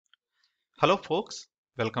Hello folks,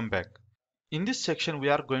 welcome back. In this section we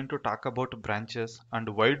are going to talk about branches and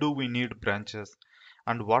why do we need branches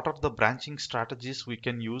and what are the branching strategies we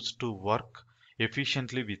can use to work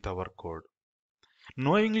efficiently with our code.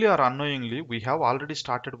 Knowingly or unknowingly, we have already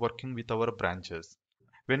started working with our branches.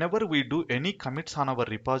 Whenever we do any commits on our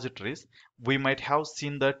repositories, we might have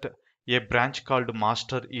seen that a branch called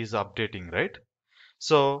master is updating, right?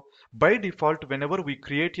 So by default, whenever we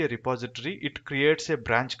create a repository, it creates a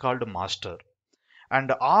branch called master,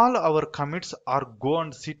 and all our commits are go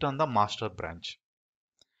and sit on the master branch.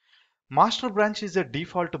 Master branch is a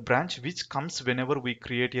default branch which comes whenever we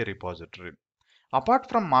create a repository. Apart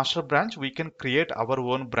from master branch, we can create our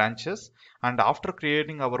own branches, and after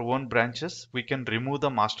creating our own branches, we can remove the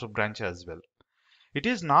master branch as well. It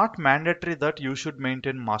is not mandatory that you should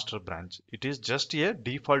maintain master branch. It is just a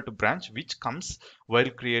default branch which comes while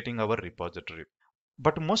creating our repository.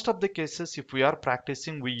 But most of the cases, if we are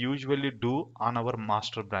practicing, we usually do on our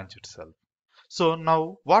master branch itself. So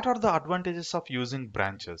now, what are the advantages of using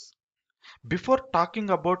branches? Before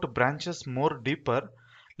talking about branches more deeper,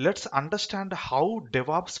 let's understand how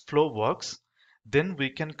DevOps flow works. Then we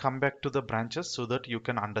can come back to the branches so that you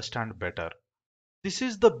can understand better. This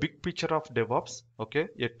is the big picture of DevOps, okay?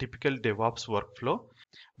 A typical DevOps workflow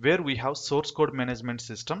where we have source code management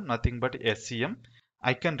system, nothing but SCM.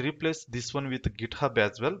 I can replace this one with GitHub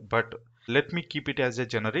as well, but let me keep it as a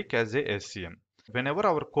generic as a SCM. Whenever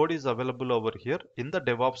our code is available over here in the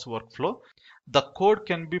DevOps workflow, the code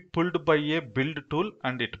can be pulled by a build tool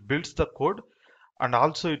and it builds the code, and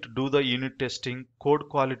also it do the unit testing, code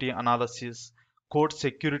quality analysis, code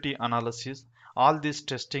security analysis. All this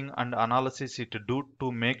testing and analysis it do to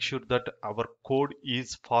make sure that our code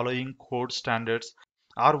is following code standards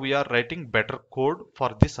or we are writing better code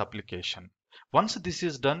for this application. Once this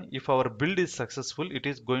is done, if our build is successful, it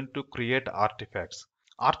is going to create artifacts.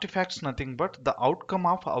 Artifacts nothing but the outcome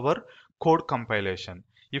of our code compilation.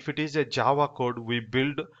 If it is a Java code, we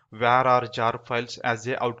build var or jar files as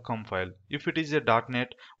a outcome file. If it is a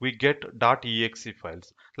 .NET, we get .exe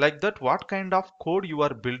files. Like that, what kind of code you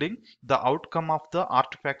are building, the outcome of the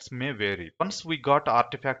artifacts may vary. Once we got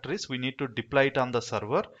artifactories, we need to deploy it on the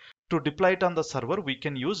server. To deploy it on the server, we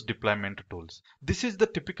can use deployment tools. This is the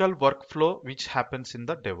typical workflow which happens in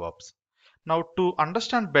the DevOps. Now to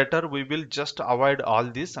understand better, we will just avoid all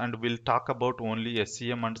this and we'll talk about only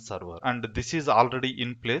SCM and server. And this is already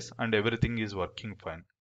in place and everything is working fine.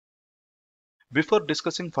 Before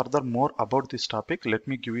discussing further more about this topic, let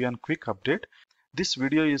me give you a quick update. This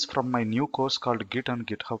video is from my new course called Git and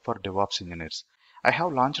GitHub for DevOps Engineers. I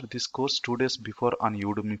have launched this course 2 days before on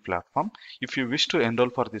Udemy platform. If you wish to enroll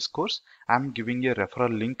for this course, I am giving a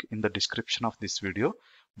referral link in the description of this video.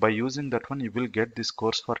 By using that one, you will get this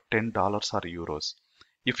course for $10 or euros.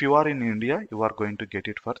 If you are in India, you are going to get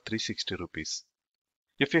it for 360 rupees.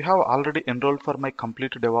 If you have already enrolled for my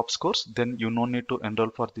complete DevOps course, then you no need to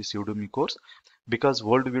enroll for this Udemy course because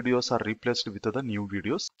old videos are replaced with the new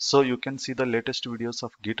videos. So you can see the latest videos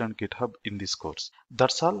of Git and GitHub in this course.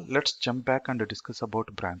 That's all. Let's jump back and discuss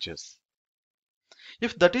about branches.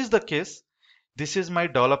 If that is the case, this is my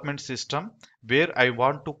development system where I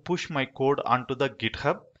want to push my code onto the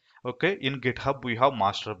GitHub. Okay, in GitHub we have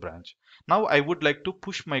master branch. Now I would like to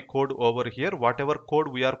push my code over here. Whatever code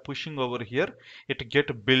we are pushing over here, it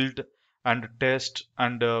get built and test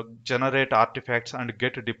and generate artifacts and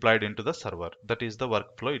get deployed into the server. That is the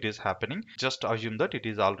workflow. It is happening. Just assume that it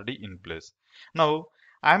is already in place. Now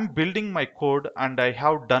I'm building my code and I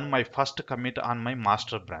have done my first commit on my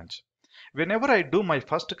master branch. Whenever I do my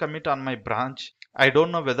first commit on my branch, I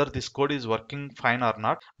don't know whether this code is working fine or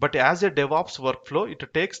not, but as a DevOps workflow,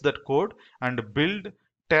 it takes that code and build,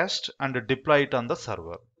 test and deploy it on the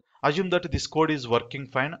server. Assume that this code is working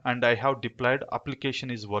fine and I have deployed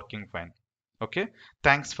application is working fine. Okay,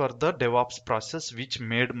 thanks for the DevOps process which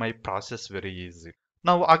made my process very easy.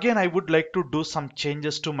 Now again I would like to do some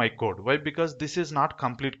changes to my code. Why? Because this is not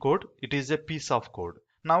complete code, it is a piece of code.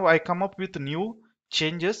 Now I come up with new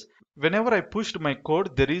changes. Whenever I pushed my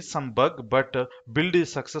code, there is some bug, but build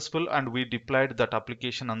is successful and we deployed that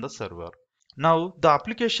application on the server. Now the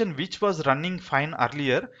application which was running fine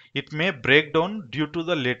earlier, it may break down due to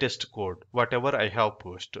the latest code, whatever I have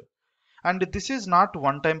pushed. And this is not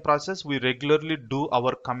one-time process. We regularly do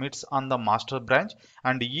our commits on the master branch,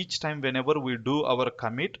 and each time whenever we do our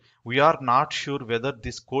commit, we are not sure whether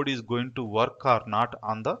this code is going to work or not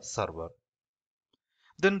on the server.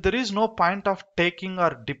 Then there is no point of taking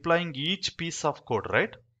or deploying each piece of code,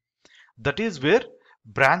 right? That is where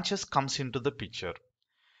branches comes into the picture.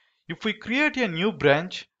 If we create a new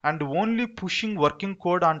branch and only pushing working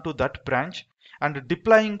code onto that branch and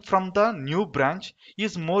deploying from the new branch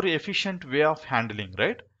is more efficient way of handling,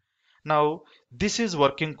 right? Now this is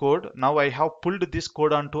working code. Now I have pulled this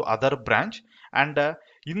code onto other branch, and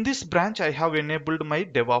in this branch I have enabled my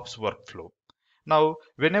DevOps workflow. Now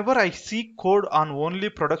whenever I see code on only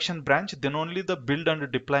production branch, then only the build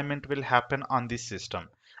and deployment will happen on this system.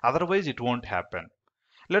 Otherwise it won't happen.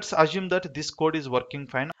 Let's assume that this code is working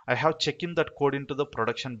fine. I have checked in that code into the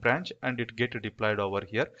production branch and it get deployed over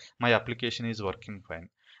here. My application is working fine.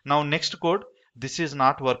 Now next code, this is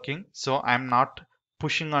not working, so I'm not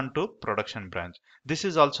pushing onto production branch. This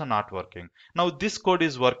is also not working. Now this code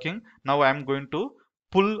is working. Now I'm going to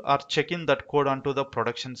pull or check in that code onto the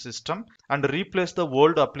production system and replace the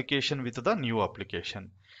old application with the new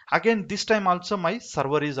application. Again, this time also my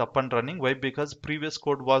server is up and running. Why? Because previous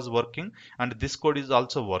code was working and this code is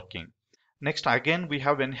also working. Next, again we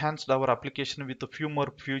have enhanced our application with a few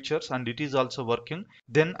more features and it is also working.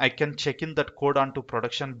 Then I can check in that code onto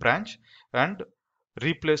production branch and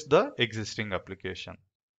replace the existing application.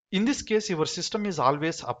 In this case, your system is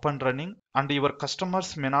always up and running and your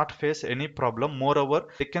customers may not face any problem. Moreover,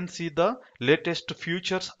 they can see the latest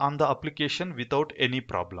features on the application without any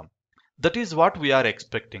problem. That is what we are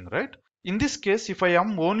expecting, right? In this case, if I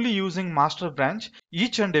am only using master branch,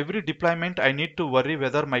 each and every deployment I need to worry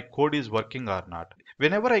whether my code is working or not.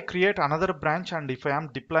 Whenever I create another branch and if I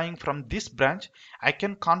am deploying from this branch, I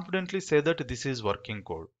can confidently say that this is working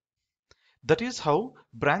code. That is how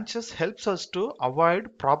branches helps us to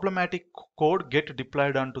avoid problematic code get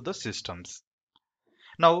deployed onto the systems.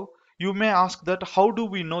 Now, you may ask that how do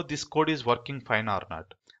we know this code is working fine or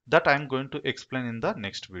not? That I am going to explain in the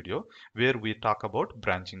next video where we talk about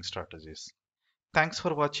branching strategies. Thanks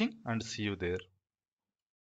for watching and see you there.